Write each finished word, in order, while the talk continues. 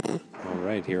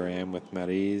right, here I am with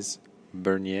Maryse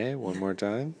Bernier one more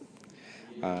time.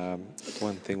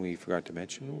 One thing we forgot to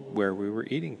mention, where we were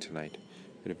eating tonight.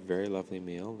 We had a very lovely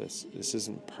meal. This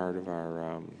isn't part of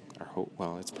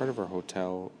well, it's part of our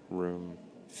hotel room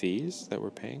fees that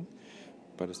we're paying,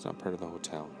 but it's not part of the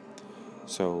hotel.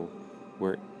 So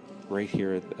we're right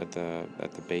here at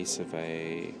the base of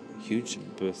a huge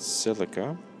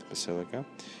basilica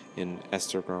in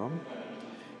Esztergom,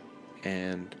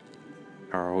 and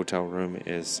our hotel room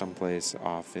is someplace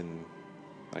off in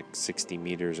like 60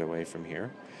 meters away from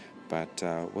here. But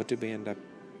what did we end up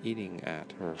eating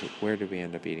at, or where did we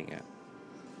end up eating at?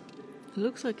 It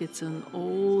looks like it's an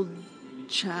old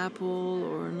chapel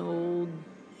or an old,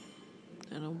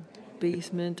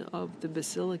 basement of the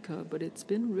basilica, but it's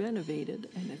been renovated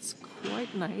and it's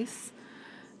quite nice.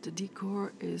 The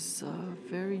decor is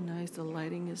very nice. The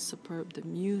lighting is superb. The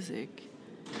music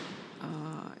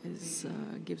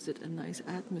gives it a nice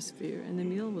atmosphere, and the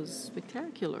meal was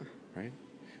spectacular. Right?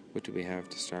 What did we have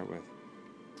to start with?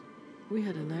 We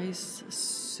had a nice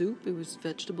soup. It was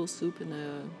vegetable soup in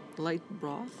a light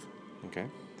broth. Okay.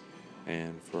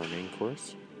 And for our main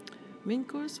course? Main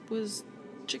course was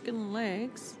chicken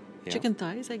legs, Yeah. chicken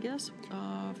thighs, I guess.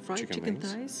 Fried chicken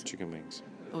wings. thighs. Chicken wings.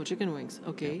 Oh, chicken wings.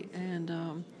 Okay. Yeah. And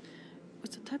it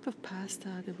was a type of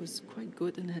pasta that was quite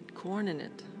good and had corn in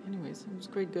it. Anyways, it was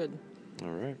quite good.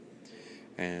 All right.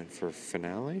 And for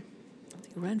finale?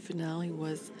 The grand finale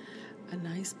was a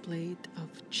nice plate of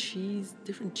cheese,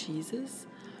 different cheeses,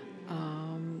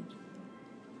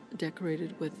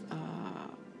 decorated with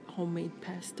homemade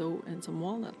pesto and some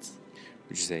walnuts.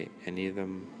 Would you say any of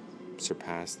them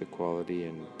surpassed the quality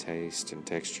and taste and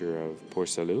texture of Port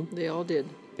Salut? They all did.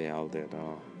 They all did.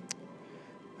 Oh,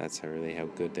 that's really how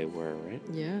good they were, right?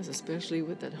 Yes, especially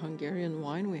with that Hungarian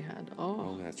wine we had.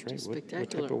 Oh, that's right. What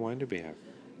type of wine did we have?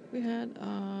 We had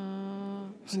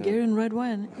Hungarian red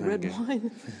wine.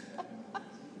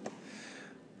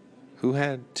 Who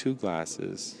had 2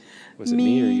 glasses? Was it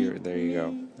me or you? There you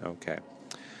go. Okay.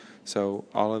 So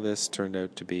all of this turned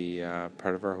out to be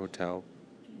part of our hotel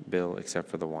bill except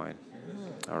for the wine.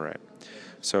 All right.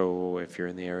 So if you're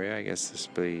in the area, I guess this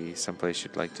will be someplace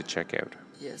you'd like to check out.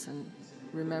 Yes, and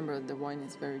remember, the wine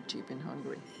is very cheap in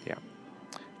Hungary. Yeah.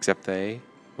 Except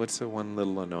what's the one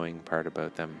little annoying part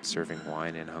about them serving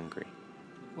wine in Hungary?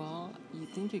 Well, you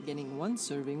think you're getting one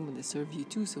serving when they serve you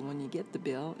 2, so when you get the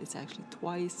bill, it's actually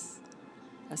twice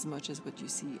as much as what you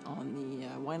see on the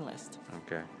wine list.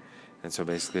 Okay. And so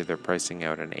basically they're pricing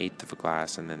out an eighth of a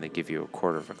glass, and then they give you a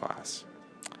quarter of a glass.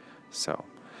 So,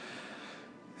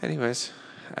 anyways,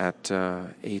 at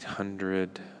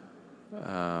 800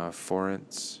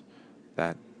 forints,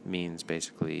 that means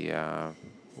basically,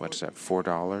 what's that,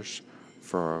 $4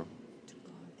 for,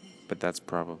 but that's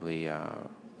probably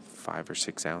 5 or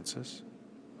 6 ounces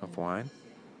of wine.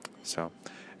 So,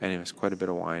 anyways, quite a bit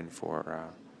of wine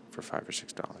for $5 or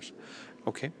 $6.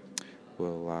 Okay,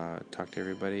 we'll talk to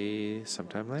everybody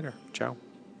sometime later. Ciao.